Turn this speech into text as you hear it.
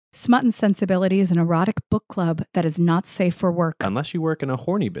Smut and Sensibility is an erotic book club that is not safe for work. Unless you work in a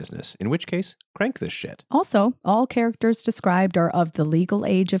horny business, in which case, crank this shit. Also, all characters described are of the legal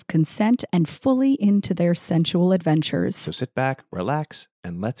age of consent and fully into their sensual adventures. So sit back, relax,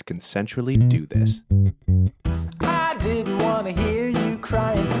 and let's consensually do this. I didn't want to hear you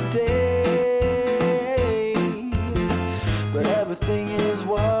crying today, but everything is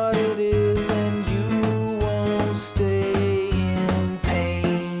what it is and you won't stay in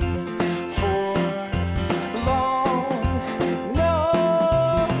pain for long.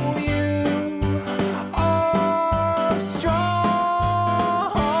 No, you are strong.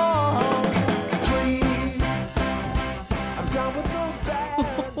 Please, I'm done with the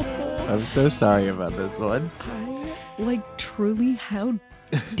bad. I'm so sorry about this one. Truly, how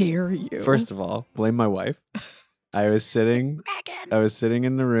dare you? First of all, blame my wife. I was sitting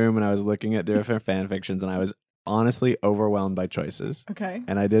in the room and I was looking at different fan fictions and I was honestly overwhelmed by choices. Okay.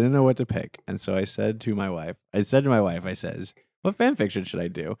 And I didn't know what to pick. And so I said to my wife, I says, what fan fiction should I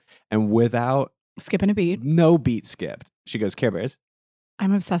do? And without skipping a beat, no beat skipped, she goes, Care Bears.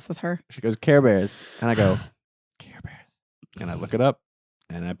 I'm obsessed with her. She goes, Care Bears. And I go, Care Bears. And I look it up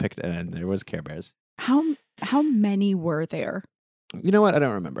and I picked it and there was Care Bears. How many were there? You know what? I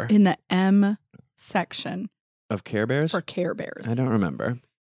don't remember. In the M section Of Care Bears? for Care Bears. I don't remember.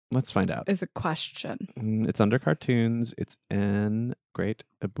 Let's find out. Is a question. It's under cartoons. It's in great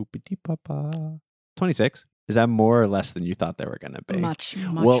a boopity papa. 26. Is that more or less than you thought they were going to be? Much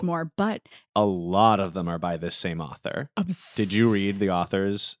Well, more. But a lot of them are by this same author. Did you read the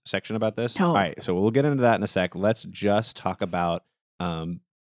author's section about this? No. All right. So we'll get into that in a sec. Let's just talk about,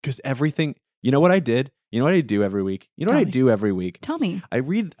 because everything, you know what I did? You know what I do every week? You know Tell what me. I do every week? Tell me. I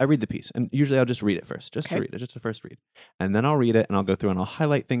read the piece, and usually I'll just read it first, just Okay. to read it, just the first read. And then I'll read it, and I'll go through and I'll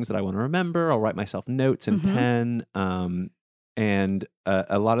highlight things that I want to remember. I'll write myself notes in Mhm. pen. And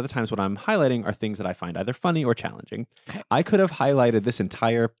a lot of the times what I'm highlighting are things that I find either funny or challenging. Okay. I could have highlighted this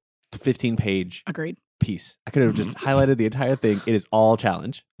entire 15-page Agreed. piece. I could have just highlighted the entire thing. It is all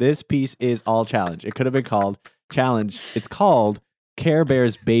challenge. This piece is all challenge. It could have been called Challenge. It's called Care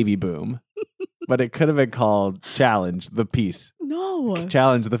Bears Baby Boom. But it could have been called Challenge the Piece. No.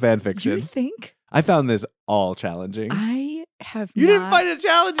 Challenge the fan fiction. You think? I found this all challenging. I have You not. didn't find it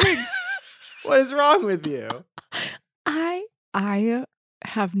challenging? What is wrong with you? I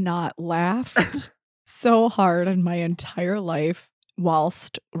have not laughed so hard in my entire life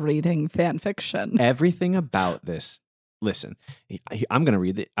whilst reading fan fiction. Everything about this. Listen, I'm going to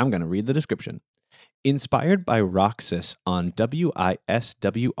read the description. Inspired by Roxas on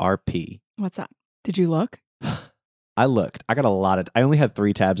WISWRP. What's that? Did you look? I looked. I only had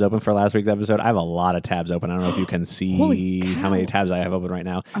 3 tabs open for last week's episode. I have a lot of tabs open. I don't know if you can see Holy how many cow. tabs I have open right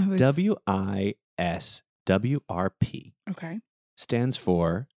now. WISWRP Okay. stands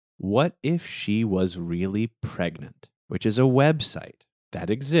for What If She Was Really Pregnant, which is a website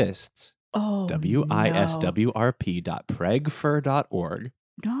that exists. Oh, WISWRP.pregfur.org.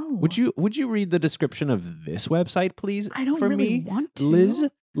 No. Would you read the description of this website, please? I don't for really me? want to.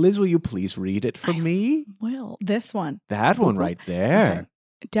 Liz, will you please read it for me? Well, this one. That one right there.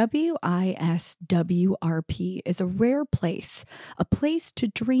 WISWRP is a rare place, a place to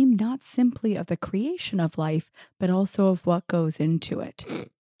dream not simply of the creation of life, but also of what goes into it.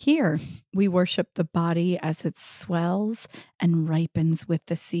 Here, we worship the body as it swells and ripens with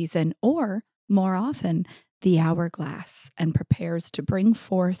the season, or more often, the hourglass, and prepares to bring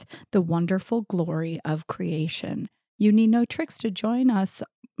forth the wonderful glory of creation. You need no tricks to join us.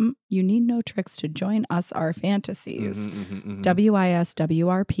 Our fantasies.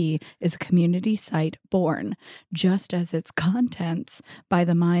 WISWRP is a community site born, just as its contents, by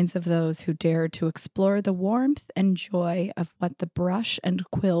the minds of those who dare to explore the warmth and joy of what the brush and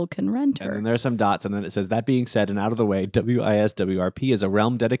quill can render. And then there are some dots, and then it says, that being said and out of the way, WISWRP is a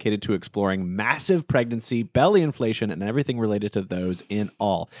realm dedicated to exploring massive pregnancy, belly inflation, and everything related to those in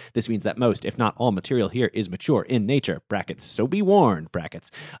all. This means that most, if not all, material here is mature in nature, brackets, so be warned, brackets.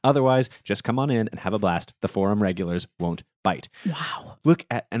 Otherwise, just come on in and have a blast. The forum regulars won't bite. Wow.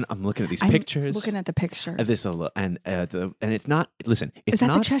 And I'm looking at these pictures. Looking at the pictures. And it's not, listen, it's Is that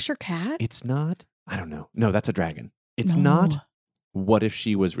not the Cheshire Cat? It's not, I don't know. No, that's a dragon. It's No. not what if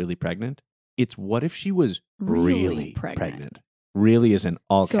she was really pregnant. It's what if she was really pregnant. Really is in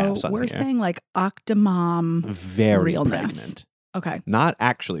all caps on we're here. saying like Octomom. Very realness. pregnant. Okay. Not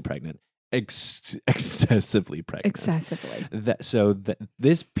actually pregnant. Excessively pregnant. Excessively.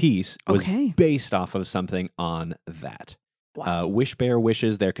 This piece was Okay. based off of something on that. Wow. Wish Bear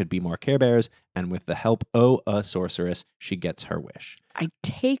wishes there could be more Care Bears, and with the help of a sorceress, she gets her wish. I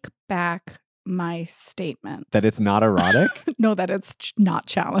take back my statement. That it's not erotic? No, that it's not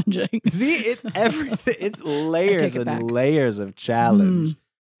challenging. See, it's everything. It's layers it back. and layers of challenge.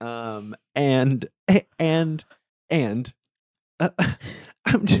 I'm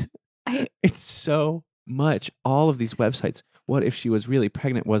just, it's so much. All of these websites. What if she was really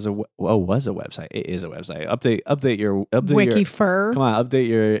pregnant? Was a website. It is a website. Update your WikiFur. Come on,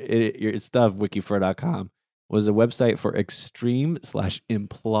 update your stuff. WikiFur.com was a website for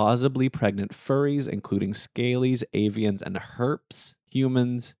extreme/implausibly pregnant furries, including scalies, avians, and herps,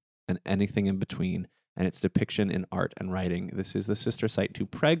 humans, and anything in between. And its depiction in art and writing. This is the sister site to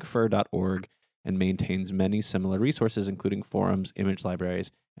pregfur.org and maintains many similar resources, including forums, image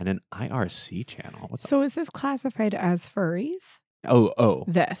libraries, and an IRC channel. So is this classified as furries? Oh.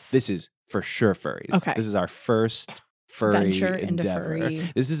 This is for sure furries. Okay. This is our first furry venture endeavor. into furry.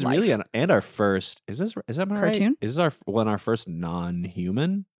 This is life. really our first. Is that cartoon? Right? Is this our first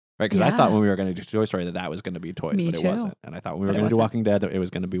non-human? Right? Because I thought when we were going to do Toy Story that was going to be toys, but it wasn't. And I thought when we were going to do Walking Dead that it was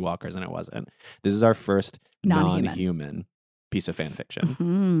going to be walkers, and it wasn't. This is our first non-human piece of fan fiction.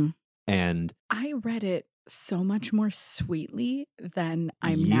 Mm-hmm. And I read it so much more sweetly than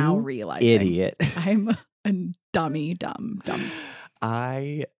I'm now realizing. Idiot. I'm a dumb.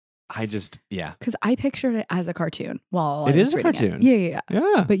 I just, yeah. Because I pictured it as a cartoon. Well, it is a cartoon. Yeah.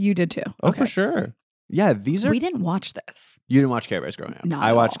 Yeah. But you did too. Oh, for sure. Yeah, these are. We didn't watch this. You didn't watch Care Bears growing up. Not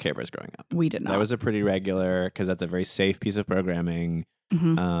I at watched all. Care Bears growing up. We did not. That was a pretty regular, because that's a very safe piece of programming.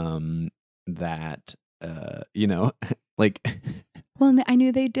 Mm-hmm. That like. Well, and I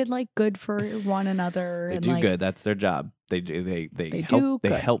knew they did like good for one another. They and do like, good. That's their job. They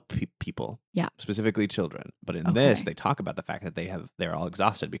help people. Yeah. Specifically children. But in this, they talk about the fact that they're all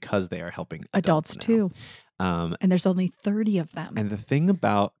exhausted because they are helping adults now. too. And there's only 30 of them. And the thing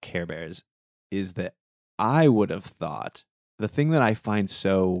about Care Bears is that I would have thought, the thing that I find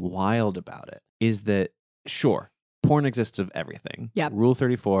so wild about it is that, sure, porn exists of everything. Yep. Rule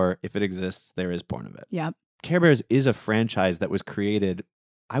 34, if it exists, there is porn of it. Yep. Care Bears is a franchise that was created,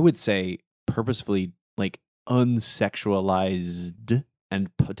 I would say, purposefully, like, unsexualized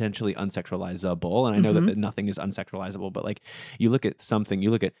and potentially unsexualizable. And I know that nothing is unsexualizable, but like you look at some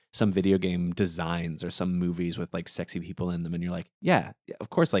video game designs or some movies with like sexy people in them, and you're like, yeah, of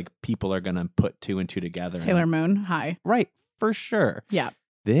course, like people are going to put two and two together. Sailor Moon, hi. Right, for sure. Yeah.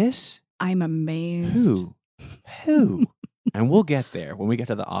 This? I'm amazed. Who? And we'll get there when we get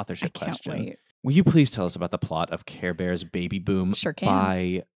to the authorship question. Wait. Will you please tell us about the plot of Care Bears Baby Boom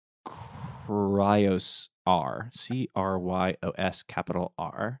by CryosR, CRYOS capital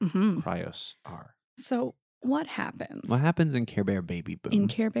R, CryosR. So what happens? What happens in Care Bear Baby Boom? In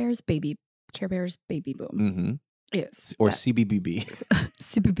Care Bears Baby Boom is or CBBB,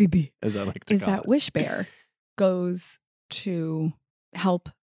 CBBB, as I like to call that it. Wish Bear goes to help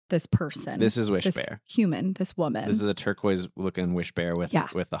this person. This is Wish this Bear. Human, this woman. This is a turquoise-looking Wish Bear with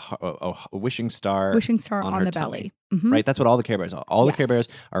a wishing star. Wishing star on the tummy. belly. Mm-hmm. Right? That's what all the Care Bears are. All the Care Bears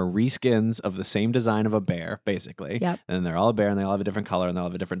are reskins of the same design of a bear, basically. Yep. And they're all a bear, and they all have a different color, and they all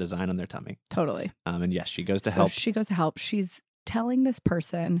have a different design on their tummy. Totally. And yes, she goes to help. She goes to help. She's telling this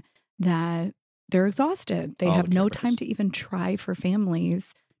person that they're exhausted. They have no time to even try for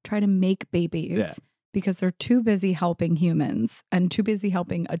families, try to make babies. Yeah. Because they're too busy helping humans and too busy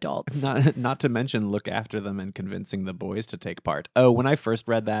helping adults. Not to mention look after them and convincing the boys to take part. Oh, when I first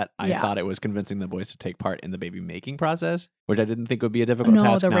read that, I thought it was convincing the boys to take part in the baby making process, which I didn't think would be a difficult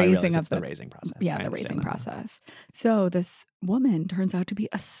task. The now raising of the raising process. Yeah, the raising process. So this woman turns out to be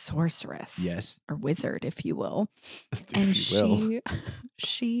a sorceress. Yes. Or wizard, if you will. And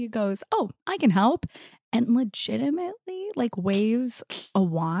she goes, "Oh, I can help." And legitimately, like, waves a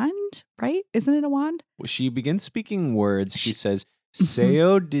wand, right? Isn't it a wand? She begins speaking words. She says,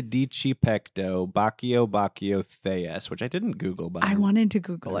 Seo didici pecto, baccio theas, which I didn't Google, but I wanted to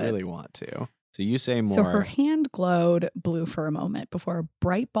Google it. I really want to. So you say more. So her hand glowed blue for a moment before a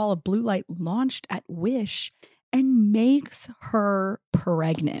bright ball of blue light launched at Wish and makes her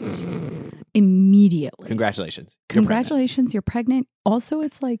pregnant immediately. Congratulations. You're pregnant. Also,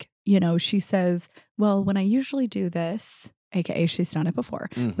 it's like, she says, well, when I usually do this, aka she's done it before.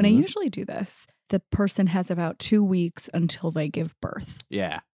 When I usually do this, the person has about 2 weeks until they give birth.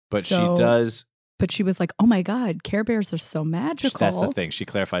 Yeah. But she does. But she was like, oh my God, Care Bears are so magical. That's the thing. She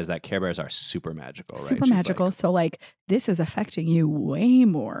clarifies that Care Bears are super magical, right? Super magical. Like, so like, this is affecting you way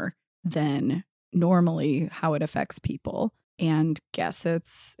more than normally how it affects people. And guess it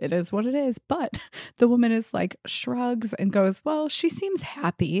is what it is. But the woman is like, shrugs and goes, well, she seems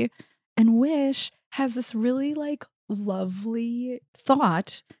happy. And Wish has this really like lovely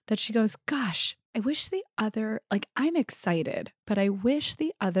thought that she goes, gosh, I wish the other, like, I'm excited, but I wish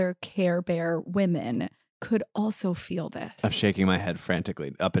the other Care Bear women could also feel this. I'm shaking my head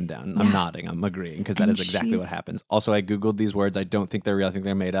frantically up and down. Yeah. I'm nodding. I'm agreeing because that And is exactly what she's- happens. Also, I Googled these words. I don't think they're real. I think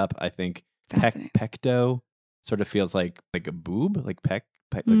they're made up. I think Fascinating. pecto sort of feels like a boob, like like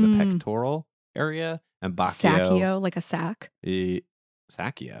the pectoral area. And bacchio. Sacchio, like a sack.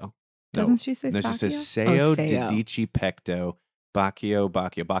 Sacchio. Doesn't she say No, Sacchio? she says Oh, Seo Didici Pecto Bacchio.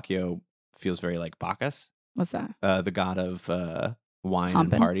 Bacchio feels very like Bacchus, What's that? the god of wine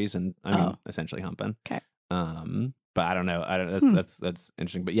Humping? and parties, and I mean Oh. essentially humping. Okay. But I don't know. That's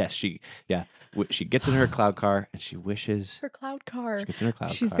interesting. But yes, she gets in her cloud car and she wishes. Her cloud car. She gets in her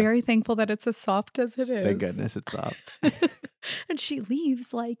cloud She's car. very thankful that it's as soft as it is. Thank goodness it's soft. And she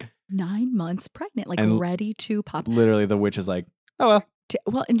leaves like 9 months pregnant, like And ready to pop. Literally, the witch is like, "Oh well."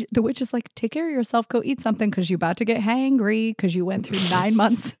 Well, and the witch is like, take care of yourself, go eat something because you're about to get hangry because you went through 9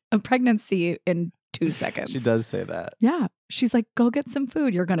 months of pregnancy in 2 seconds. She does say that. Yeah. She's like, go get some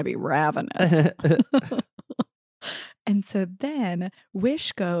food. You're going to be ravenous. And so then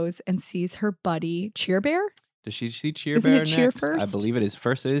Wish goes and sees her buddy Cheer Bear. Does she see Cheer Isn't Bear it Cheer next? first? I believe it is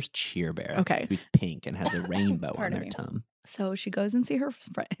first. It is Cheer Bear. Okay. Who's pink and has a rainbow on Pardon her me. tongue. So she goes and sees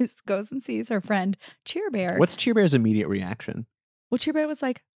her friend Cheer Bear. What's Cheer Bear's immediate reaction? Well, Cheer Bear was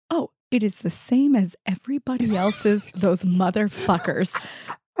like, oh, it is the same as everybody else's, those motherfuckers.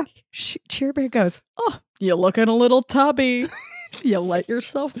 Cheer Bear goes, oh, you're looking a little tubby. You let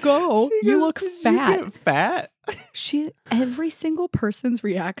yourself go. You look fat. You get fat? Every single person's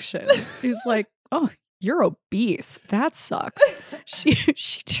reaction is like, oh, you're obese. That sucks.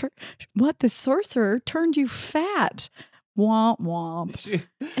 What? The sorcerer turned you fat. Womp womp.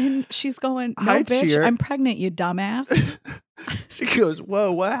 And she's going, no, Hi, bitch, Cheer. I'm pregnant, you dumbass. She goes,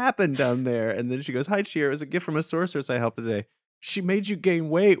 whoa, what happened down there? And then she goes, hi, Cheer. It was a gift from a sorceress I helped today. She made you gain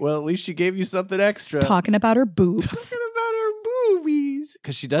weight. Well, at least she gave you something extra. Talking about her boobs. Talking about her boobies.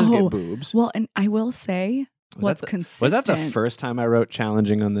 Because she does get boobs. Well, and I will say, what's consistent. Was that the first time I wrote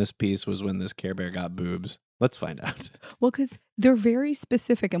challenging on this piece was when this Care Bear got boobs? Let's find out. Well, because they're very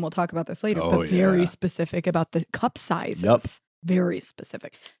specific, and we'll talk about this later, but very specific about the cup sizes. Yup. Very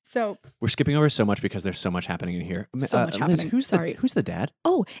specific. So we're skipping over so much because there's so much happening in here. So much Liz, happening. Who's the dad?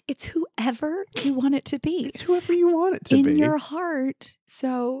 Oh, it's whoever you want it to be. It's whoever you want it to in be. your heart.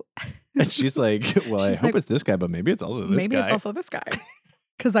 So And she's like, well, I hope it's this guy, but maybe it's also this guy. Maybe it's also this guy.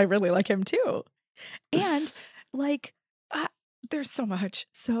 Because I really like him too. And like, there's so much.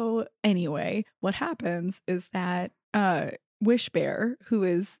 So anyway, what happens is that Wish Bear, who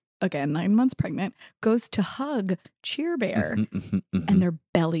is again 9 months pregnant, goes to hug Cheer Bear and their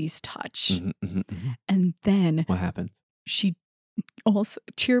bellies touch. And then what happens?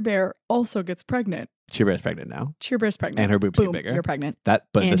 Cheer Bear also gets pregnant. Cheer Bear's pregnant now. Cheer Bear's pregnant. And her boobs Boom, get bigger. You're pregnant. But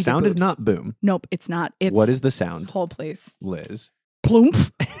And the you get sound is boobs. not boom. Nope, it's not. It's What is the sound? Hold, please. Liz.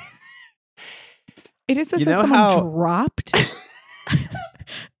 Ploomf. It is as You though know someone how- dropped.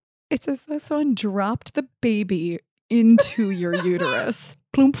 It's as though someone dropped the baby into your uterus.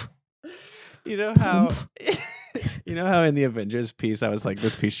 Ploomf. You know how you know how in the Avengers piece I was like,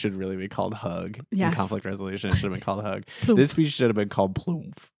 this piece should really be called Hug. Yes. In conflict resolution, it should have been called Hug. Ploomf. This piece should have been called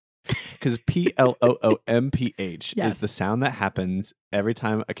Ploomf. Because PLOOMPH Yes. is the sound that happens every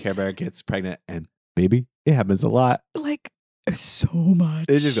time a Care Bear gets pregnant. And baby, it happens a lot. Like so much.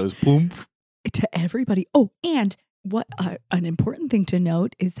 It just goes Ploomf. To everybody. Oh, and what an important thing to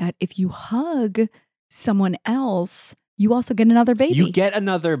note is that if you hug someone else, you also get another baby. You get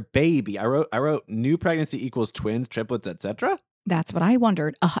another baby. I wrote new pregnancy equals twins, triplets, etc. That's what I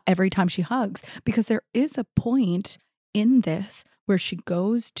wondered every time she hugs, because there is a point in this where she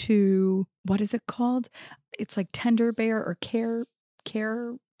goes to, what is it called? It's like Tender Bear or care.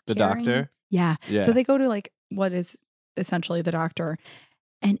 The caring? doctor. Yeah. Yeah. So they go to like what is essentially the doctor,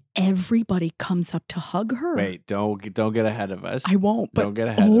 and everybody comes up to hug her. Wait, don't get ahead of us. I won't. But Don't get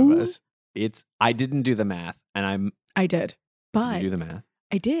ahead of us. I didn't do the math, and I did. Did But you do the math?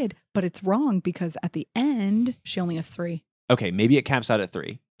 I did, but it's wrong because at the end she only has 3. Okay, maybe it caps out at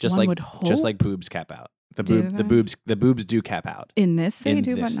 3. Just One like would hope. just like boobs cap out. The Do boobs do cap out. In this they In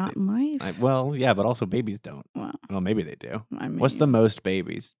do, this but not they- in life. Well, yeah, but also babies don't. Well, Maybe they do. I mean, What's the most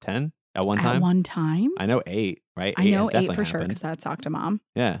babies? 10 at one time? At one time? I know 8, right? I know has 8 definitely for sure happened. because that's Octomom.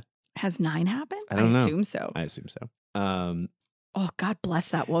 Yeah, Has 9 happened? I don't know. assume so. I assume so. Oh, God bless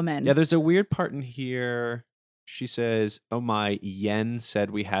that woman. Yeah, there's a weird part in here. She says, "Oh my, Yen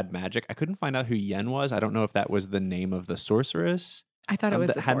said we had magic." I couldn't find out who Yen was. I don't know if that was the name of the sorceress. I thought it was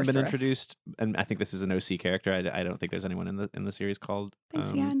that the hadn't been sorceress. introduced, and I think this is an OC character. I don't think there's anyone in the series called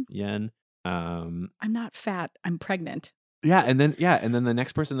Thanks, Yen. Yen. I'm not fat. I'm pregnant. and then the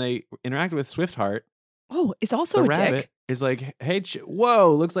next person they interact with, Swift-Heart, Oh, it's also the a rabbit, dick. is like, hey,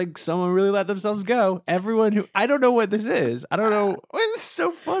 whoa, looks like someone really let themselves go. Everyone who, I don't know what this is. I don't know. It's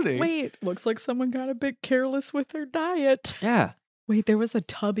so funny. Wait, looks like someone got a bit careless with their diet. Yeah. Wait, there was a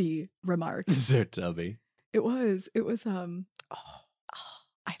tubby remark. This is their tubby. It was, I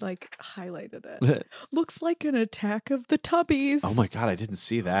like highlighted it. Looks like an attack of the tubbies. Oh my God, I didn't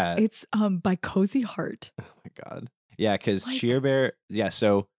see that. It's by Cozy Heart. Oh my God. Yeah, because Like- Cheer Bear,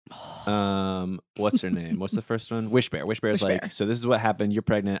 so what's her name? What's the first one? Wish Bear. Wish Bear's Wish like, Bear. so this is what happened. You're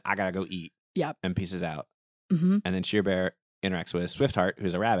pregnant. I gotta go eat. Yep. And pieces out. Mm-hmm. And then Cheer Bear interacts with Swift-Heart,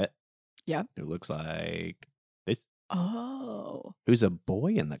 who's a rabbit. Yep. Who looks like this. Oh. Who's a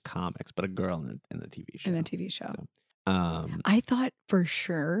boy in the comics, but a girl in the TV show. In the TV show. So, I thought for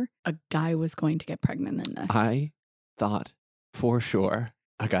sure a guy was going to get pregnant in this. I thought for sure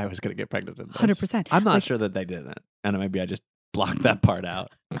a guy was going to get pregnant in this. 100%. I'm not Like- sure that they didn't. And maybe I just blocked that part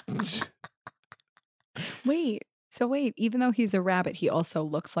out. Wait, even though he's a rabbit, he also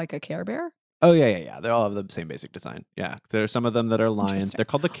looks like a Care Bear? Oh, yeah. They all have the same basic design. Yeah. There are some of them that are lions. Interesting. They're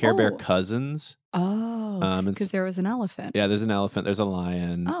called the Care Bear Oh. cousins. Oh, because there was an elephant. Yeah, there's an elephant. There's a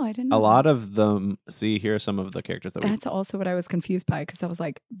lion. Oh, I didn't know. A lot of them. See, here are some of the characters that That's also what I was confused by, because I was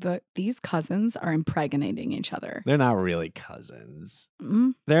like, these cousins are impregnating each other. they're not really cousins.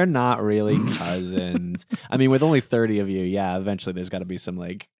 Mm? They're not really cousins. I mean, with only 30 of you, yeah, eventually there's got to be some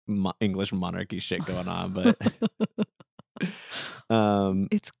like English monarchy shit going on, but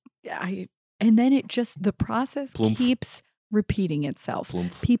And then it just, the process Ploomph. keeps repeating itself.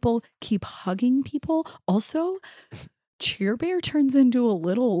 Ploomph. People keep hugging people. Also, Cheer Bear turns into a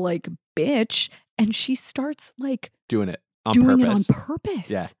little like bitch, and she starts like doing it on doing purpose. it on purpose.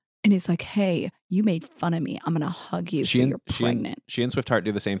 Yeah. And it's like, hey, you made fun of me. I'm going to hug you so you're pregnant. She and Swift-Heart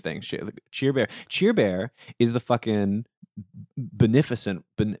do the same thing. Cheer Bear is the fucking benevolent.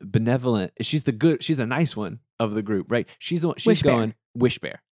 She's the nice one of the group, right? She's the one. She's Wish Bear. going Wish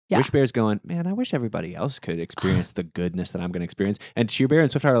Bear. Yeah. Wish Bear's going, man, I wish everybody else could experience the goodness that I'm going to experience. And Cheer Bear and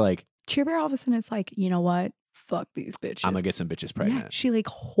Swift-Heart are like, Cheer Bear all of a sudden is like, you know what? Fuck these bitches. I'm going to get some bitches Yeah, pregnant. she like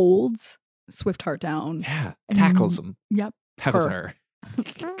holds Swift-Heart down. Yeah. And- Tackles them. Yep. Tackles her.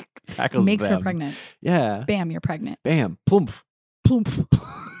 Tackles Makes her them. pregnant. Yeah. Bam, you're pregnant. Bam. Ploomph. Ploomph.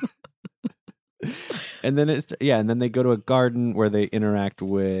 And then and then they go to a garden where they interact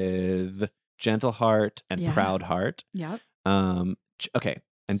with Gentle Heart and Yeah. Proud Heart. Yep. Okay.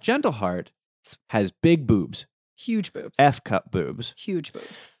 And Gentle Heart has big boobs, Huge boobs. F-cup boobs. Huge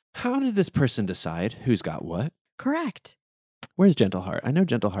boobs. How did this person decide who's got what? Correct. Where's Gentle Heart? I know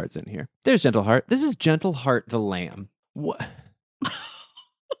Gentle Heart's in here. There's Gentle Heart. This is Gentle Heart the lamb. What?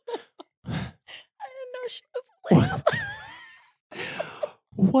 I didn't know she was a lamb.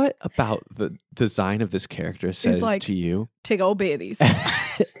 What about the design of this character says like- to you? Take old babies.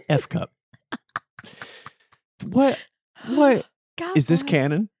 F-cup. What? God, is this bless.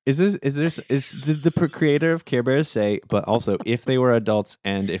 canon? Is the creator of Care Bears say, but also if they were adults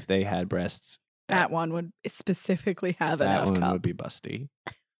and if they had breasts, That one would specifically have an that one F-cup. would be busty.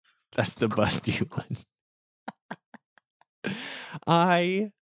 That's the busty one.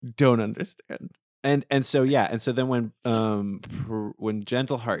 I don't understand. And so then when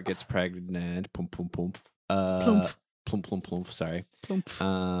Gentle Heart gets pregnant, sorry.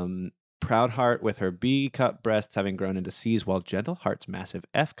 Ploomph. Proud Heart with her B-cup breasts having grown into C's, while Gentle Heart's massive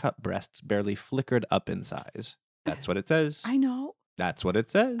F-cup breasts barely flickered up in size. That's what it says. I know. That's what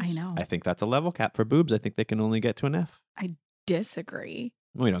it says. I know. I think that's a level cap for boobs. I think they can only get to an F. Disagree.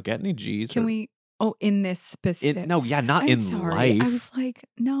 We don't get any G's. Can we? Oh, in this specific. Not I'm in sorry. life. I was like,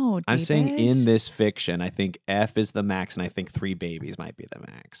 no, David. I'm saying in this fiction, I think F is the max, and I think 3 babies might be the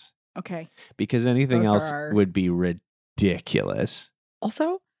max. Okay. Because anything Those else are- would be ridiculous.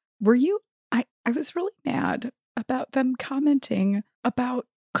 Also, were you? I was really mad about them commenting about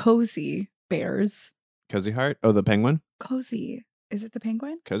Cozy Bears. Cozy Heart? Oh, the penguin? Cozy. Is it the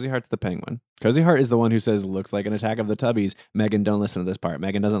penguin? Cozy Heart's the penguin. Cozy Heart is the one who says, looks like an attack of the Tubbies. Megan, don't listen to this part.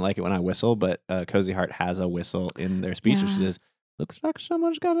 Megan doesn't like it when I whistle, but Cozy Heart has a whistle in their speech. And she Yeah. says, looks like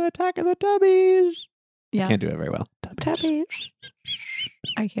someone's got an attack of the Tubbies. Yeah. Can't do it very well. Tubbies.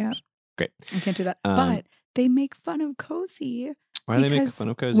 I can't. Great. I can't do that. Um, But they make fun of Cozy. Why do they make because fun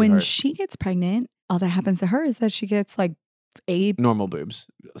of Cozy when Heart? she gets pregnant, all that happens to her is that she gets like Normal boobs.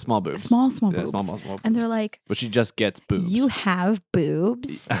 Small boobs. small Yeah, boobs. small boobs. And they're like, But she just gets boobs. you have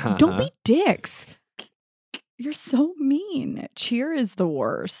boobs? Uh-huh. Don't be dicks. You're so mean. Cheer is the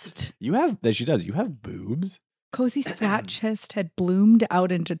worst. You have, she does. You have boobs. Cozy's flat chest had bloomed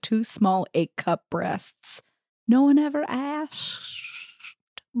out into 2 small 8-cup breasts. No one ever asked,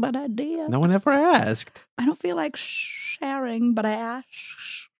 but I did. No one ever asked. I don't feel like shit. sharing, but I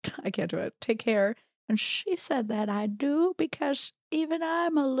asked, I can't do it, take care. And she said that I do because even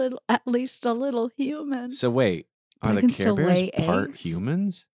I'm at least a little human. So wait, But are I the can Care still Bears lay part eggs?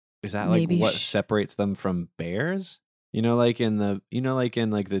 humans? Is that Maybe like what separates them from bears? Like in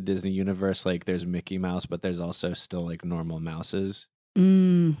the Disney universe, like there's Mickey Mouse, but there's also still like normal mouses.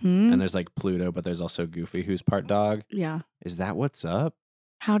 Mm-hmm. And there's like Pluto, but there's also Goofy, who's part dog. Yeah. Is that what's up?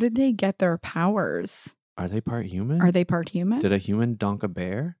 How did they get their powers? Are they part human? Are they part human? Did a human donk a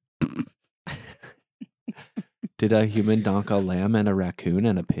bear? Did a human donk a lamb and a raccoon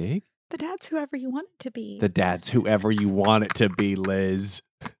and a pig? The dad's whoever you want it to be. The dad's whoever you want it to be, Liz.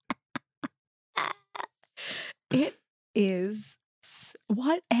 It is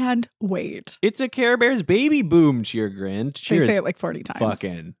what? And wait. It's a Care Bears baby boom, Cheer grinned. Cheers. They say it like 40 times.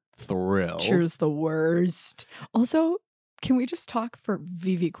 Fucking thrilled. Cheers the worst. Also, can we just talk for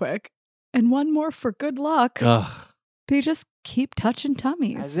Vivi quick? And one more for good luck. Ugh. They just keep touching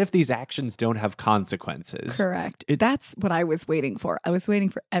tummies. As if these actions don't have consequences. Correct. That's what I was waiting for. I was waiting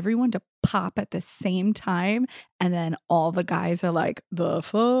for everyone to pop at the same time. And then all the guys are like, the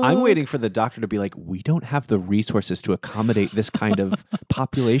fuck? I'm waiting for the doctor to be like, we don't have the resources to accommodate this kind of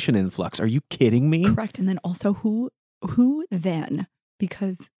population influx. Are you kidding me? Correct. And then also who then?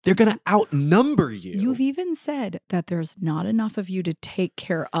 Because they're going to outnumber you. You've even said that there's not enough of you to take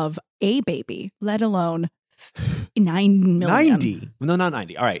care of a baby, let alone 9 million. 90. No, not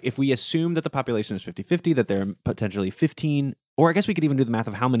 90. All right. If we assume that the population is 50-50, that there are potentially 15, or I guess we could even do the math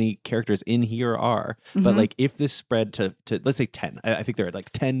of how many characters in here are. Mm-hmm. But like if this spread to let's say 10, I think there are like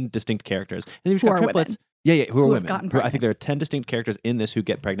 10 distinct characters. And then you've Who got are triplets. women. Yeah, who are Who have women. gotten I think pregnant. there are 10 distinct characters in this who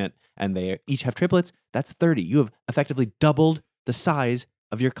get pregnant, and they each have triplets. That's 30. You have effectively doubled the size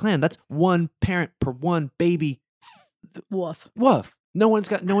of your clan. That's one parent per one baby. Woof. Woof. No one's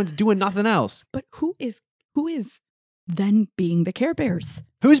doing nothing else. But who is then being the Care Bears?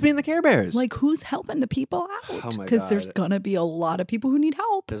 Who's being the Care Bears? Like, who's helping the people out? Oh my Because there's God. gonna be a lot of people who need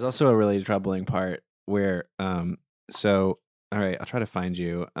help. There's also a really troubling part where, all right, I'll try to find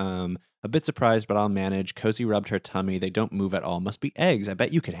you. A bit surprised, but I'll manage. Cozy rubbed her tummy. They don't move at all. Must be eggs. I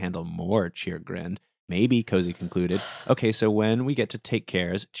bet you could handle more, Cheer grinned. Maybe, Cozy concluded. Okay, so when we get to take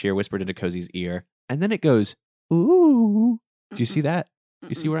cares, Cheer whispered into Cozy's ear, and then it goes, ooh. Do you see that? Do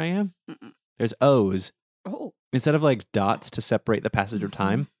you see where I am? There's O's. Oh. Instead of like dots to separate the passage of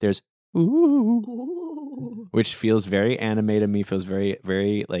time, there's ooh. Ooh. Which feels very anime to me, feels very,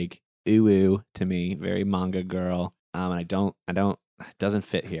 very like ooh to me, very manga girl. And I don't, it doesn't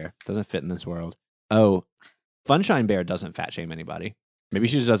fit here. It doesn't fit in this world. Oh, Funshine Bear doesn't fat shame anybody. Maybe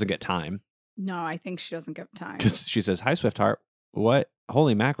she just doesn't get time. No, I think she doesn't get time. Because she says, hi, Swiftheart. What?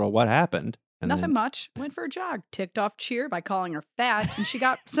 Holy mackerel, what happened? And Nothing then- much. Went for a jog. Ticked off Cheer by calling her fat, and she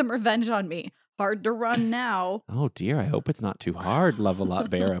got some revenge on me. Hard to run now. Oh dear, I hope it's not too hard. Level Up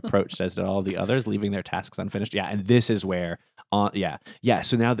Bear approached as did all the others, leaving their tasks unfinished. Yeah, and this is where, yeah.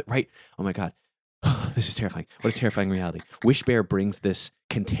 So now that, right, oh my God, this is terrifying. What a terrifying reality. Wish Bear brings this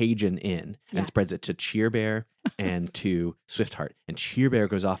contagion in and spreads it to Cheer Bear and to Swiftheart. And Cheer Bear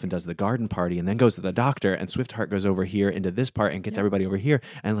goes off and does the garden party and then goes to the doctor, and Swiftheart goes over here into this part and gets everybody over here.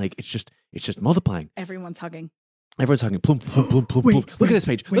 And like, it's just multiplying. Everyone's hugging. Everyone's talking plump, plump, plump, plump, plump. Look at this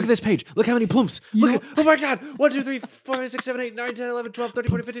page. Look at this page. Look how many plumps. Look at, oh my God. 1, 2, 3, 4, 5, 6, 7, 8, 9, 10, 11, 12, 13,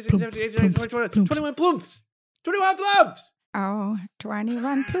 14, 15, 16, 17, 18, 19, 20, 21. 21 plumps. 21 plumps. Oh,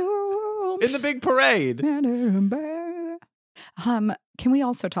 21 plumps. In the big parade. Can we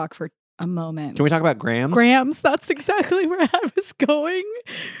also talk for a moment? Can we talk about grams? Grams, that's exactly where I was going.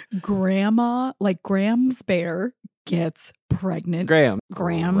 Graham's bear gets pregnant.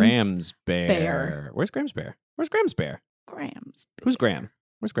 Grams Bear. Bear. Where's Graham's Bear? Where's Graham's Bear? Grams. Who's Graham?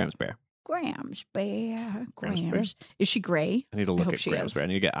 Where's Graham's Bear? Grams bear. Graham's bear? Grams. Is she gray? I need to I look hope at she Graham's is. Bear. I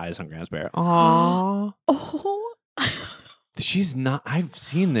need to get eyes on Graham's Bear. Aww. Oh. She's not. I've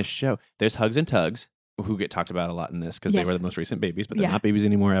seen this show. There's Hugs and Tugs, who get talked about a lot in this because they were the most recent babies, but they're not babies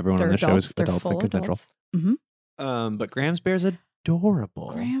anymore. Everyone They're on the show is They're adults full and consensual. adults. But Graham's Bear's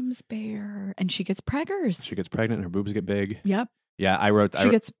adorable. Graham's bear. And she gets preggers. She gets pregnant and her boobs get big. Yep. Yeah, I wrote. She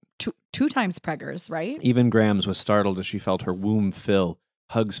gets two times preggers, right? Even Graham's was startled as she felt her womb fill.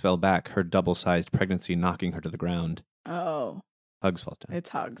 Hugs fell back, her double-sized pregnancy knocking her to the ground. Oh. Hugs falls down. It's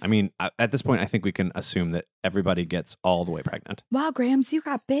Hugs. I mean, at this point, I think we can assume that everybody gets all the way pregnant. Wow, Grams, you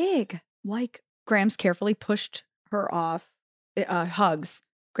got big. Like, Grams carefully pushed her off. Hugs.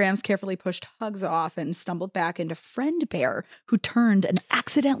 Grams carefully pushed Hugs off and stumbled back into Friend Bear, who turned and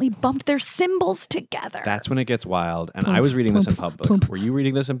accidentally bumped their cymbals together. That's when it gets wild. And Plump, I was reading this in plump, public. plump. Were you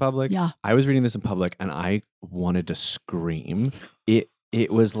reading this in public? Yeah. I was reading this in public and I wanted to scream. It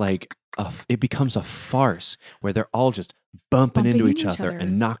was like it becomes a farce where they're all just bumping into each other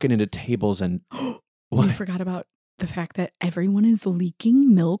and knocking into tables and We forgot about the fact that everyone is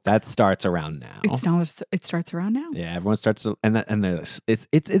leaking milk. That starts around now. It starts around now. Yeah, everyone starts to,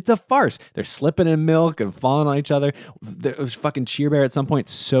 it's a farce. They're slipping in milk and falling on each other. There was fucking Cheer Bear at some point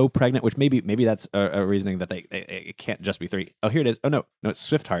so pregnant, which maybe that's a reasoning that it can't just be 3. Oh, here it is. Oh no, it's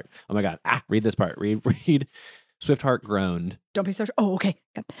Swiftheart. Oh my god. Read this part. Read. Swiftheart groaned. Don't be so sure. Oh, okay.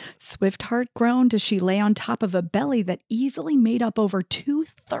 Yep. Swiftheart groaned as she lay on top of a belly that easily made up over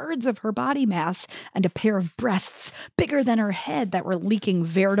 2/3 of her body mass and a pair of breasts bigger than her head that were leaking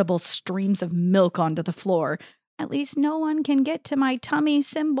veritable streams of milk onto the floor. At least no one can get to my tummy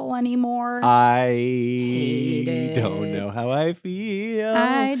symbol anymore. I don't know how I feel.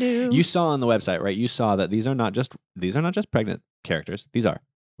 I do. You saw on the website, right? You saw that these are not just pregnant characters. These are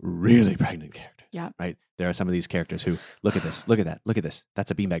really pregnant characters. Yeah. Right. There are some of these characters who look at this, look at that, look at this. That's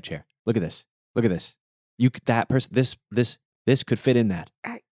a beanbag chair. Look at this. Look at this. That person. This could fit in that.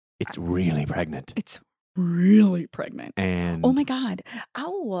 It's really pregnant. It's really pregnant. And oh my god.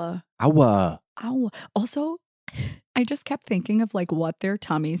 Ow. Ow. Also, I just kept thinking of like what their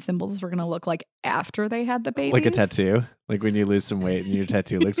tummy symbols were gonna look like after they had the babies. Like a tattoo. Like when you lose some weight and your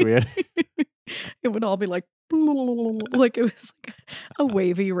tattoo looks weird. It would all be like it was like a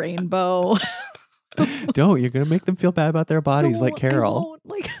wavy rainbow. Don't. You're going to make them feel bad about their bodies like Carol.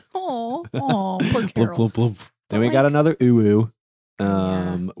 Like, oh, poor Carol. Blump, blump, blump. Then we got another ooh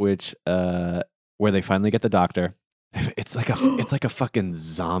which where they finally get the doctor. It's like a fucking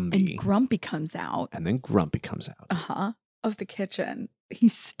zombie. And Grumpy comes out. And then Grumpy comes out. Of the kitchen. He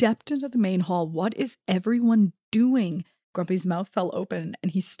stepped into the main hall. What is everyone doing? Grumpy's mouth fell open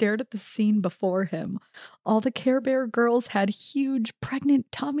and he stared at the scene before him. All the Care Bear girls had huge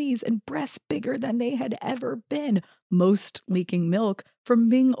pregnant tummies and breasts bigger than they had ever been, most leaking milk from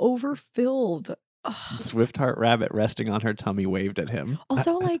being overfilled. Swiftheart Rabbit resting on her tummy waved at him.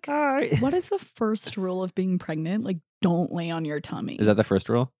 Also, like, what is the first rule of being pregnant? Like, don't lay on your tummy. Is that the first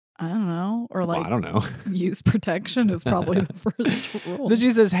rule? I don't know. Or like, I don't know. Use protection is probably the first rule. Then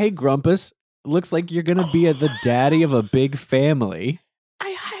she says, hey, Grumpus. Looks like you're going to be the daddy of a big family.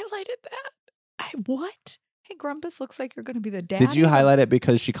 I highlighted that. What? Hey, Grumpus looks like you're going to be the daddy. Did you highlight it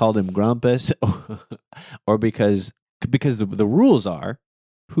because she called him Grumpus? Or because the rules are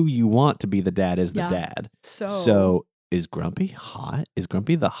who you want to be the dad is the dad. So is Grumpy hot? Is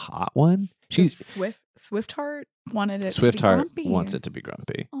Grumpy the hot one? Swiftheart wanted it Swiftheart to be Grumpy. wants it to be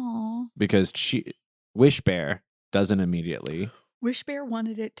Grumpy. Aww. Because Wish Bear doesn't immediately. Wish Bear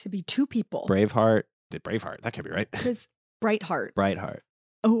wanted it to be 2 people. Braveheart. That could be right. Because Brightheart.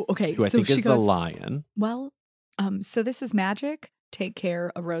 Oh, okay. Who I think is the lion. Well, so this is Magic. Take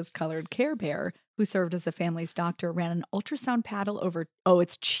Care, a rose-colored Care Bear who served as the family's doctor, ran an ultrasound paddle over,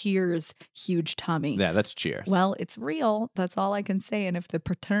 it's Cheer's huge tummy. Yeah, that's Cheer. Well, it's real. That's all I can say. And if the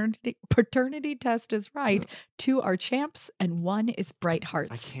paternity test is right, 2 are Champs and 1 is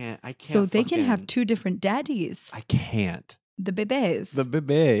Brightheart's. I can't. So they can have 2 different daddies. I can't. The bebés. The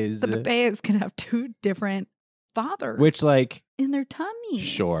bebés can have 2 different fathers. Which, like, in their tummies.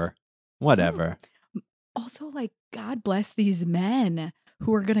 Sure. Whatever. Also, like, God bless these men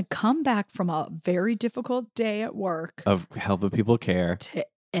who are going to come back from a very difficult day at work. Of helping people care. To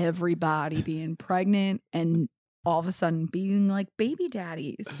everybody being pregnant and all of a sudden being like baby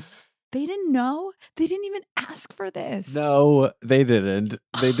daddies. They didn't know. They didn't even ask for this. No, they didn't.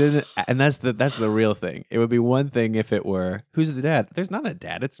 They didn't. And that's the real thing. It would be one thing if it were, who's the dad? There's not a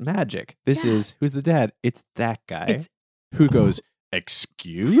dad. It's Magic. This is, who's the dad? It's that guy who goes,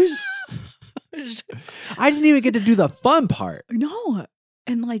 excuse? I didn't even get to do the fun part. No.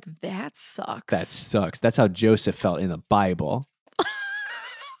 And like, that sucks. That sucks. That's how Joseph felt in the Bible.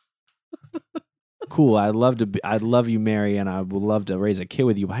 Cool. I'd love you, Mary, and I would love to raise a kid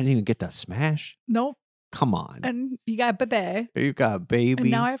with you, but I didn't even get to smash. Nope. Come on. And you got a baby. You got a baby.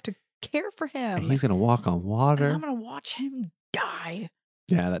 And now I have to care for him. And he's going to walk on water. And I'm going to watch him die.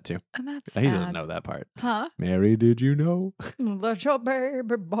 Yeah, that too. And that's He doesn't know that part. Huh? Mary, did you know? That's your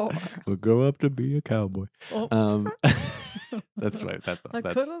baby boy. Will grow up to be a cowboy. Oh. That's right. That's I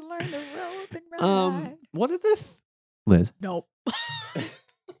could have learned a roping ride. What are the Liz? Nope.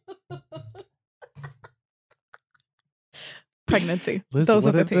 Pregnancy. Liz, those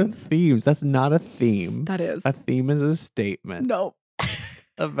are what the themes. That's not a theme. That is. A theme is a statement. Nope.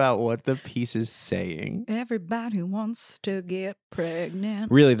 about what the piece is saying. Everybody wants to get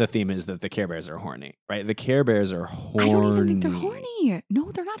pregnant. Really, the theme is that the Care Bears are horny, right? The Care Bears are horny. I don't even think they're horny.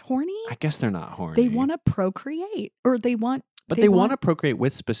 No, they're not horny. I guess they're not horny. They want to procreate, or they want. But they want to procreate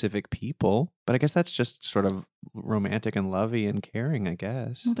with specific people. But I guess that's just sort of romantic and lovey and caring, I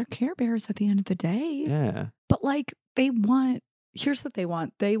guess. Well, they're Care Bears at the end of the day. Yeah. But like they want. Here's what they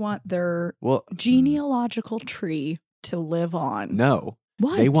want. They want their genealogical tree to live on. No.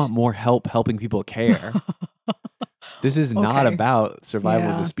 What? They want more help helping people care. This is not about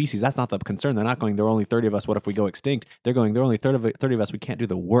survival of the species. That's not the concern. They're not going, there are only 30 of us. What if we go extinct? They're going, there are only 30 of us. We can't do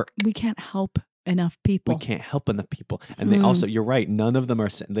the work. We can't help enough people. We can't help enough people. And they also, you're right, none of them are,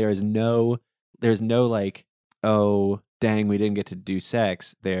 there's no like, oh, dang, we didn't get to do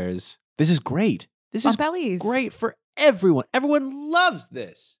sex. This is great. This is great for everyone. Everyone loves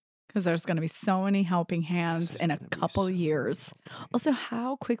this. Because there's going to be so many helping hands in a couple years. Also,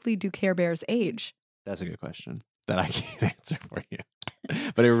 how quickly do Care Bears age? That's a good question that I can't answer for you.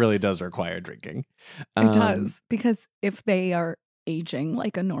 But it really does require drinking. It does. Because if they are aging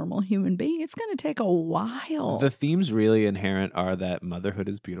like a normal human being, it's going to take a while. The themes really inherent are that motherhood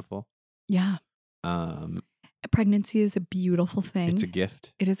is beautiful. Yeah. Pregnancy is a beautiful thing. It's a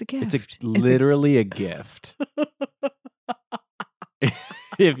gift. It is a gift. It's literally a gift.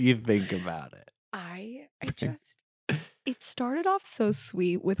 If you think about it. It started off so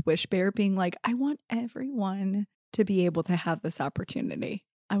sweet with Wish Bear being like, I want everyone to be able to have this opportunity.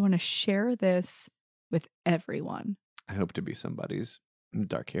 I want to share this with everyone. I hope to be somebody's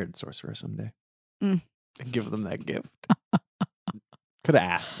dark-haired sorcerer someday. And give them that gift. Could have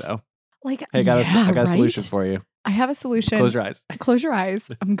asked, though. Like, hey, I got a solution for you. I have a solution. Close your eyes. Close your eyes.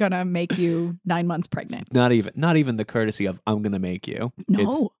 I'm going to make you 9 months pregnant. Not even the courtesy of I'm going to make you.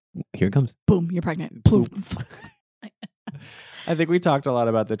 No. Here it comes. Boom, you're pregnant. Ploomp. I think we talked a lot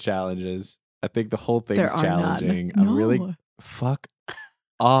about the challenges. I think the whole thing's challenging. None. I'm really fuck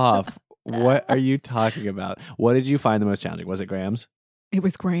off. What are you talking about? What did you find the most challenging? Was it grams? It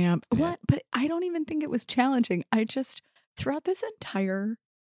was grams. Yeah. What? But I don't even think it was challenging. Throughout this entire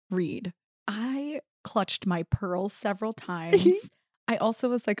read, I clutched my pearls several times. I also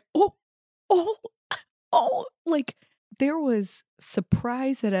was like, oh, like there was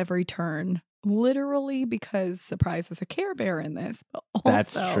surprise at every turn, literally because surprise is a Care Bear in this, but also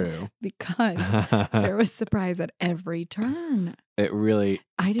that's true because there was surprise at every turn. It really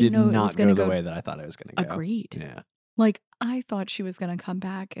did not go the way that I thought it was going to go. Agreed. Yeah. Like I thought she was going to come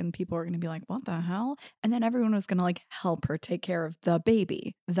back and people were going to be like, what the hell? And then everyone was going to like help her take care of the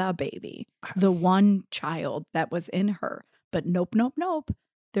baby, the one child that was in her. But nope.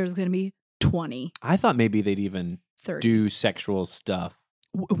 There's going to be 20. I thought maybe they'd even 30. do sexual stuff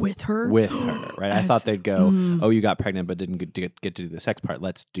with her, right? I thought they'd go, oh, you got pregnant but didn't get to do the sex part.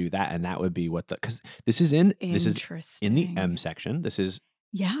 Let's do that, and that would be what because this is in the M section. This is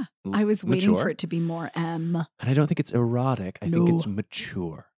I was waiting for it to be more M, and I don't think it's erotic. I think it's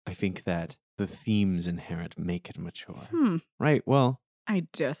mature. I think that the themes inherent make it mature. Right? Well, I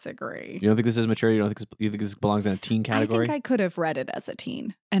disagree. You don't think this is mature? You think this belongs in a teen category? I think I could have read it as a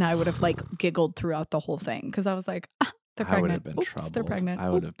teen, and I would have like giggled throughout the whole thing because I was like, they're pregnant. I would have been Oops, troubled. they're pregnant. I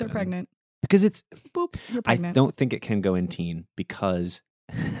would have They're been. pregnant. Because it's boop. You're pregnant. I don't think it can go in teen because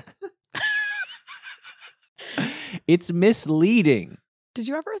it's misleading. Did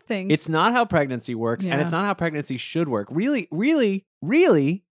you ever think it's not how pregnancy works, and it's not how pregnancy should work? Really.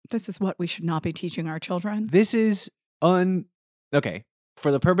 This is what we should not be teaching our children. This is okay.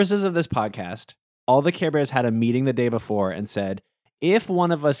 For the purposes of this podcast, all the Care Bears had a meeting the day before and said, if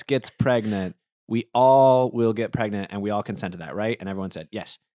one of us gets pregnant, we all will get pregnant and we all consent to that, right? And everyone said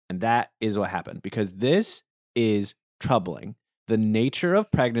yes. And that is what happened because this is troubling. The nature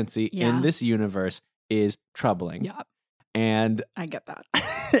of pregnancy in this universe is troubling. Yeah. And I get that.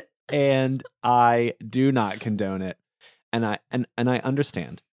 And I do not condone it. And I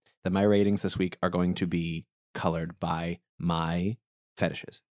understand that my ratings this week are going to be colored by my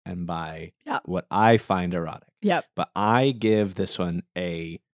fetishes and by what I find erotic. Yep. But I give this one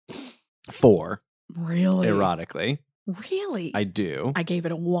a 4. Really? Erotically. Really? I do. I gave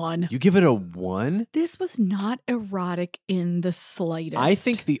it a 1. You give it a 1? This was not erotic in the slightest. I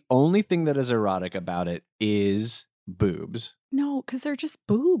think the only thing that is erotic about it is boobs. No, because they're just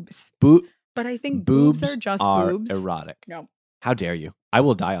boobs. But I think boobs are just boobs. Erotic. No. How dare you? I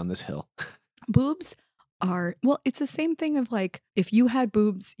will die on this hill. Boobs are, well, it's the same thing of like, if you had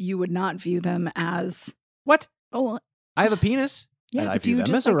boobs, you would not view them as... What? Oh, well, I have a penis. Yeah, and I view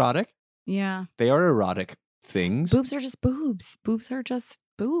them as erotic. Yeah. They are erotic things. Boobs are just boobs. Boobs are just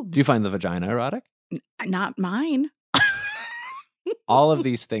boobs. Do you find the vagina erotic? Not mine. all of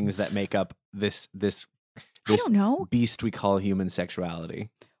these things that make up this I don't know. beast we call human sexuality.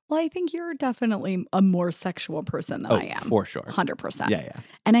 Well, I think you're definitely a more sexual person than I am. For sure. 100%. Yeah.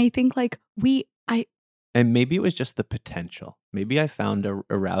 And I think like And maybe it was just the potential. Maybe I found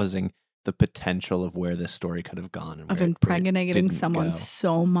arousing the potential of where this story could have gone. And of where impregnating didn't someone go.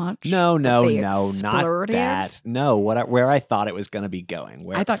 so much. No, not exploded. that. No, where I thought it was going to be going.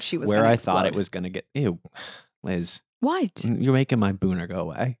 Where I thought she was where gonna I thought it explode. was going to get. Ew, Liz, What? you're making my booner go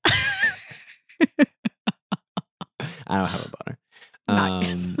away. I don't have a boner.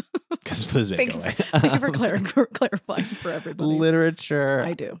 Because Liz made it go away. Thank you for clarifying for everybody. Literature.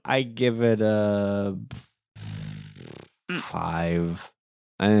 I do. I give it a 5.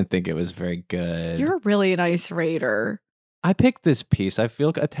 I didn't think it was very good. You're a really nice rater. I picked this piece. I feel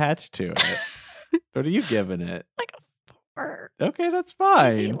attached to it. What are you giving it? Like a 4. Okay, that's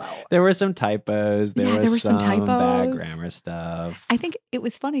fine. Low. There were some typos. There were some bad typos. grammar stuff. I think it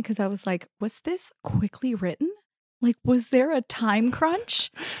was funny because I was like, was this quickly written? Like, was there a time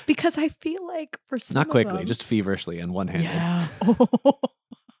crunch? Because I feel like for some Not quickly, of them, just feverishly and one-handed. yeah.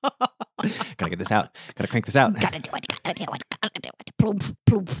 Gotta get this out. Gotta crank this out. Gotta do it. Ploomp,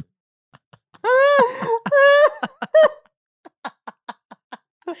 ploomp.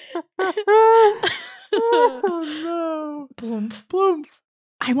 Oh no. Ploomp. Ploomp.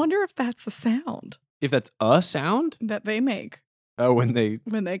 I wonder if that's the sound If that's a sound? that they make Oh, when they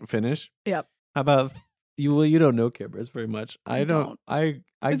when they. finish? Yep. How about you? Well, you don't know cameras very much. I don't. I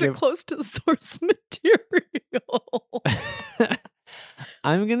Is give. it close to the source material?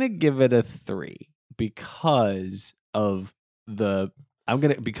 I'm gonna give it a 3 because of the. I'm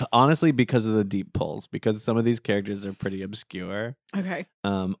gonna honestly because of the deep pulls, because some of these characters are pretty obscure, Okay.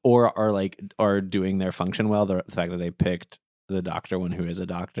 or are doing their function well. The fact that they picked the doctor one who is a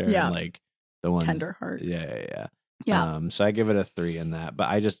doctor, Yeah. and like the ones Tender heart. yeah. Yeah. So I give it a 3 in that, but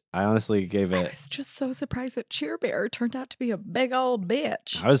I honestly gave I it. was just so surprised that Cheer Bear turned out to be a big old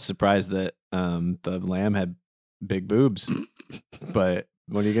bitch. I was surprised that the lamb had big boobs, but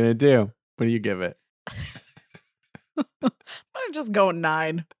what are you gonna do? What do you give it? I'm gonna just go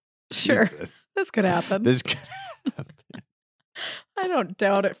 9. Sure. Jesus. This could happen. This could I don't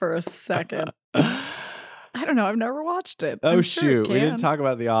doubt it for a second. I don't know. I've never watched it. Oh I'm sure it shoot, we didn't can. talk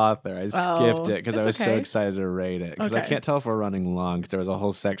about the author. I skipped it because I it's was so okay. excited to rate it. Because I Okay. can't tell if we're running long because there was a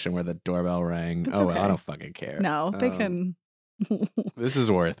whole section where the doorbell rang. It's Oh, well, I okay. don't fucking care. No, they Um, can. This is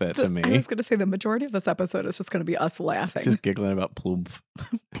worth it to me. I was going to say the majority of this episode is just going to be us laughing. Just giggling about ploomp.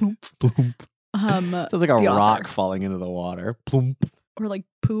 Ploomp. Sounds like a the rock author. falling into the water. Ploomp. Or like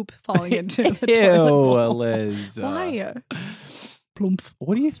poop falling into the Ew, toilet bowl. Liz. Why? Ploomp.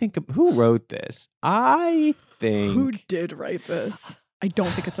 What do you think of who wrote this? I think Who did write this? I don't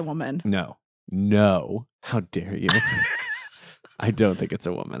think it's a woman. No. How dare you? I don't think it's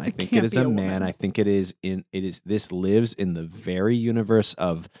a woman. I think it can't is be a a man. woman. I think this lives in the very universe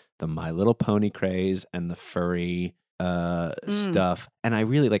of the My Little Pony craze and the furry stuff. And I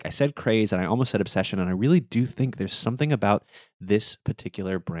really, like I said, craze, and I almost said obsession, and I really do think there's something about this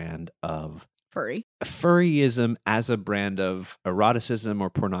particular brand of Furry. furryism as a brand of eroticism or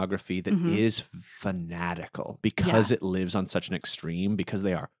pornography that is Mhm. fanatical because it lives on such an extreme, because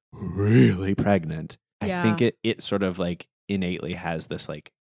they are really pregnant. Yeah. I think it sort of like innately has this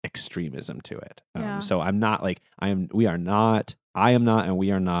like extremism to it. Yeah. So I'm not like I am not, and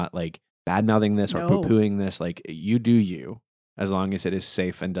we are not like bad mouthing this or No. poo-pooing this. Like, you do you, as long as it is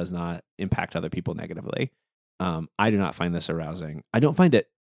safe and does not impact other people negatively. I do not find this arousing. I don't find it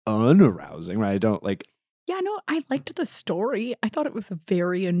unarousing, right? I don't like. Yeah, no, I liked the story. I thought it was a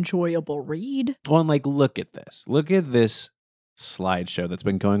very enjoyable read. Well, and like, look at this slideshow that's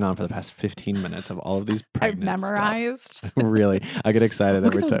been going on for the past 15 minutes of all of these I've pregnant memorized. stuff. Really, I get excited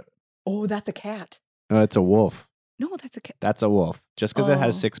Look at every those- time. Oh, that's a cat. Oh, it's a wolf. No, that's a cat. That's a wolf. Just because it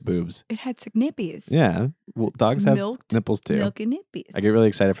has Oh. 6 boobs. It had nippies. Yeah, well, dogs have Milked, nipples too. milky nippies. I get really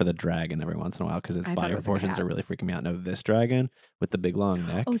excited for the dragon every once in a while because its I thought body it was a proportions cat. are really freaking me out. No, this dragon with the big long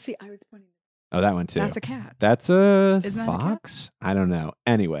neck. Oh, see, I was pointing. Oh, that one too. That's a cat. That's a Isn't that a cat? fox? I don't know.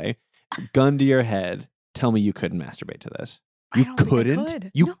 Anyway, gun to your head. Tell me you couldn't masturbate to this. I You don't think I couldn't?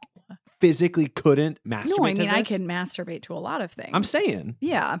 could. You no. physically couldn't masturbate No, I to mean, I this? can masturbate to a lot of things. I'm saying.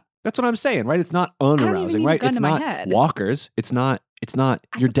 Yeah. That's what I'm saying, right? It's not even unarousing, need a right? gun It's to my not head. walkers. It's not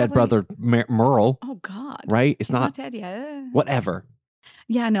I your could dead probably- brother Merle, Oh, God. right? It's He's not dead yet. whatever.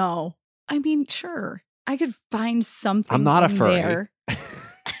 Yeah, no. I mean, sure. I could find something. I'm not a in furry. There.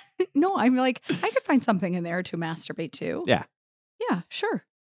 No, I'm like, I could find something in there to masturbate to. Yeah. Yeah, sure.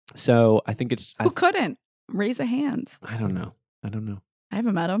 So I think it's Who couldn't? Raise a hands. I don't know. I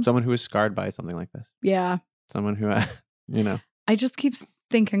haven't met him. Someone who is scarred by something like this. Yeah. Someone who I just keep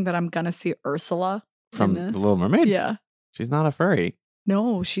thinking that I'm going to see Ursula From in this. The Little Mermaid? Yeah. She's not a furry.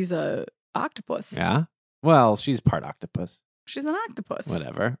 No, she's a octopus. Yeah? Well, she's part octopus. She's an octopus.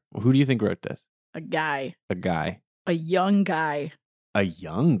 Whatever. Who do you think wrote this? A guy. A guy. A young guy. A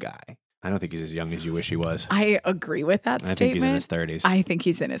young guy? I don't think he's as young as you wish he was. I agree with that I statement. think he's in his 30s. I think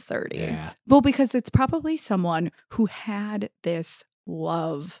he's in his 30s. Yeah. Well, because it's probably someone who had this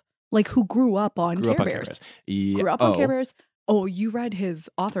love, like who grew up on Care Bears. Yeah. Grew up on Care Bears. Oh, you read his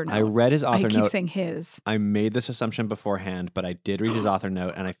author note. I read his author I keep note. saying his. I made this assumption beforehand, but I did read his author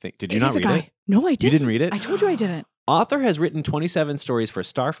note, and I think, did you It not is a read guy. it? No, I didn't. You didn't read it? I told you I didn't. Author has written 27 stories for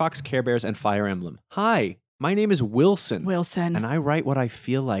Star Fox, Care Bears, and Fire Emblem. Hi, my name is Wilson. Wilson. And I write what I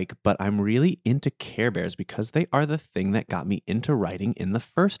feel like, but I'm really into Care Bears because they are the thing that got me into writing in the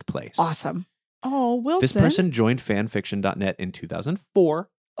first place. Awesome. Oh, Wilson. This person joined fanfiction.net in 2004,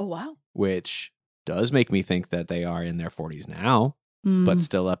 Oh, wow. which does make me think that they are in their 40s now, but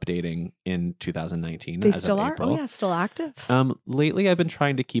still updating in 2019 they as still of are? April. Oh, yeah, still active. Lately, I've been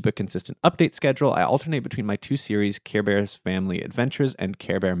trying to keep a consistent update schedule. I alternate between my two series, Care Bears Family Adventures and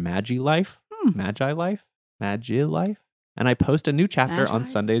Care Bear Magi Life. Magi Life? And I post a new chapter on Magi?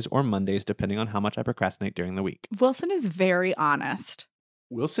 Sundays or Mondays, depending on how much I procrastinate during the week. Wilson is very honest.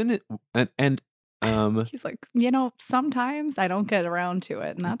 Wilson, He's like, sometimes I don't get around to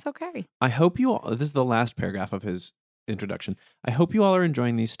it, and that's okay. I hope you all, this is the last paragraph of his introduction. I hope you all are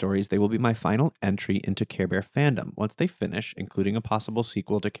enjoying these stories. They will be my final entry into Care Bear fandom. Once they finish, including a possible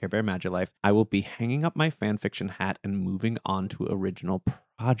sequel to Care Bear Magi Life, I will be hanging up my fanfiction hat and moving on to original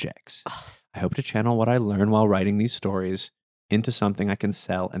projects. I hope to channel what I learn while writing these stories into something I can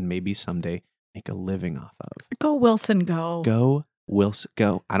sell and maybe someday make a living off of. Go, Wilson, go. Go, Wilson,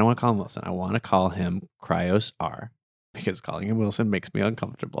 go. I don't want to call him Wilson. I want to call him CryosR because calling him Wilson makes me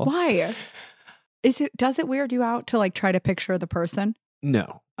uncomfortable. Why? Does it weird you out to like try to picture the person?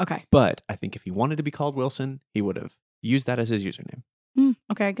 No. Okay. But I think if he wanted to be called Wilson, he would have used that as his username.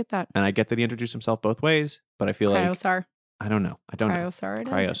 Okay, I get that. And I get that he introduced himself both ways, but I feel CryosR. I don't know. CryosR it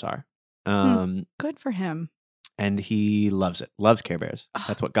is. CryosR. Good for him. And he loves it. Loves Care Bears.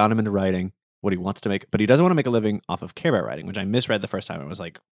 That's what got him into writing, what he wants to make. But he doesn't want to make a living off of Care Bear writing, which I misread the first time. I was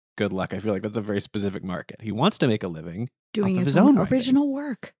like, good luck. I feel like that's a very specific market. He wants to make a living doing off of his own original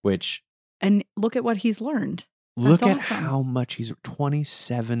work. Which... And look at what he's learned. Look at awesome. how much he's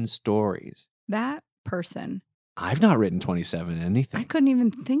 27 stories. That person. I've not written 27 anything. I couldn't even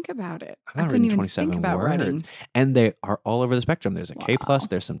think about it. I've not couldn't written even 27 think about words. writing. And they are all over the spectrum. There's a K+, Wow.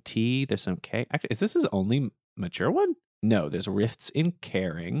 there's some T, there's some K. Actually, is this his only mature one? No, there's Rifts in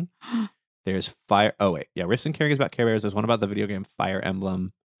Caring. There's Fire. Oh, wait. Yeah, Rifts in Caring is about Care Bears. There's one about the video game Fire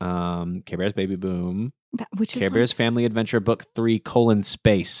Emblem. Care Bears Baby Boom. Which is Care Bears Family Adventure Book 3,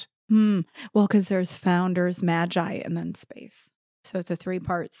 Space. Well, because there's Founders, Magi, and then Space. So it's a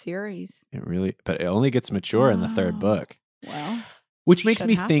 3-part series. But it only gets mature in the third book. Well, which makes shit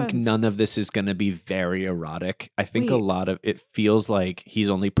me think happens. none of this is going to be very erotic. I think a Wait. lot of it feels like he's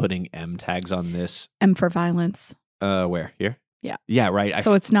only putting M tags on this. M for violence. Where? Here? Yeah. Yeah, right.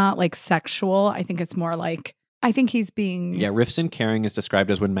 So it's not like sexual. I think it's more like, I think he's being. Yeah, Rifts in Caring is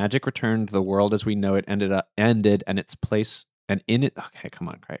described as when magic returned, the world as we know it ended, and its place. And in it, okay, come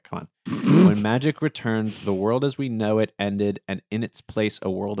on. When magic returned, the world as we know it ended, and in its place,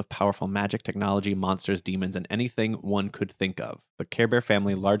 a world of powerful magic, technology, monsters, demons, and anything one could think of. The Care Bear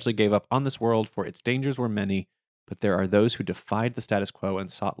family largely gave up on this world, for its dangers were many, but there are those who defied the status quo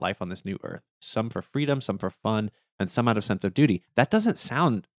and sought life on this new earth. Some for freedom, some for fun, and some out of sense of duty. That doesn't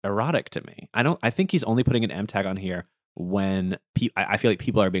sound erotic to me. I think he's only putting an M tag on here when I feel like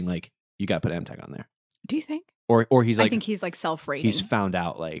people are being like, you got to put an M tag on there. Do you think? Or he's like, I think he's like self-rating. he's found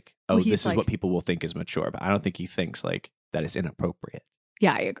out like, oh, Well, he's this is like- what people will think is mature, but I don't think he thinks like that is inappropriate.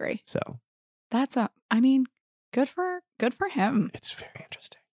 Yeah, I agree. So That's good for him. it's very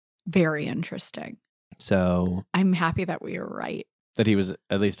interesting. Very interesting. So I'm happy that we were right, that he was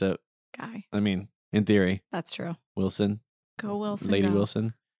at least guy. in theory, That's true. Wilson, Go Wilson. Lady go.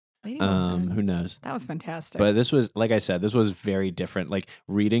 Wilson. Lady Wilson. Who knows? That was fantastic. But this was, like I said, this was very different. Like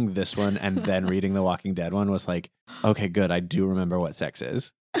reading this one and then reading the Walking Dead one was like, okay, good. I do remember what sex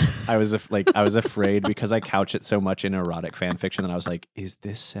is. I was afraid because I couch it so much in erotic fan fiction that I was like, is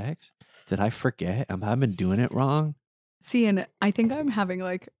this sex? Did I forget? I've been doing it wrong. See, and I think I'm having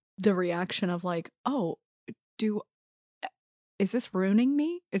like the reaction of like, oh, is this ruining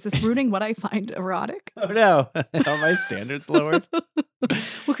me? Is this ruining what I find erotic? Oh no, are my standards lowered? Well,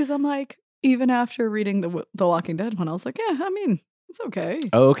 because I'm like, even after reading the Walking Dead one, I was like, yeah, I mean, it's okay.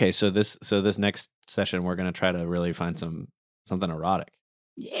 Oh, okay. So this next session, we're gonna try to really find something erotic.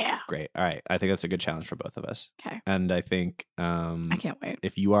 Yeah. Great. All right. I think that's a good challenge for both of us. Okay. And I think I can't wait.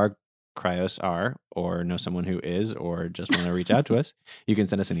 if you are CryosR or know someone who is or just want to reach out to us, you can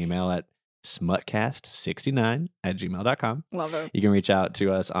send us an email at smutcast69@gmail.com. Love it. You can reach out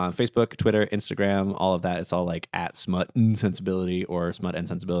to us on Facebook, Twitter, Instagram, all of that. It's all like at Smut and Sensibility or Smut and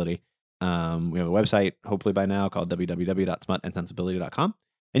Sensibility. We have a website, hopefully by now, called www.smutandsensibility.com.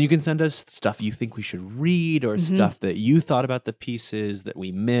 And you can send us stuff you think we should read or stuff that you thought about the pieces that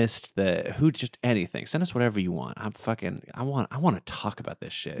we missed, just anything. Send us whatever you want. I want to talk about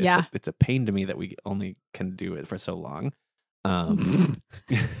this shit. Yeah. It's a pain to me that we only can do it for so long.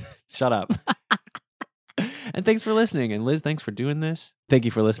 Shut up. And thanks for listening. And Liz, thanks for doing this. Thank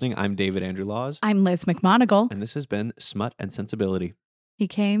you for listening. I'm David Andrew Laws. I'm Liz McMonagle. And this has been Smut and Sensibility. He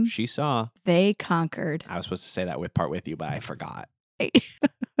came. She saw. They conquered. I was supposed to say that with you, but I forgot. 2,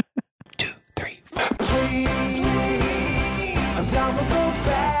 3, 4. Please, I'm down with the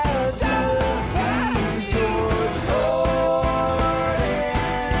fantasies. You're torn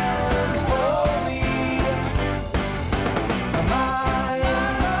and holy. My mind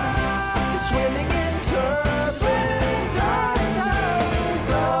is swimming in turns,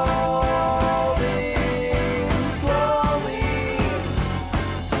 solving slowly.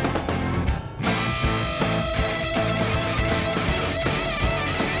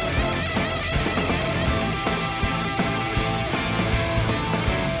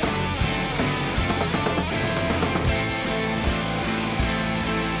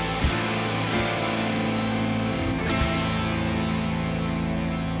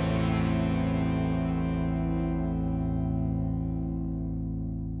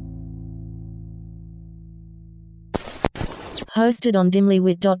 Hosted on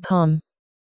DimlyWit.com.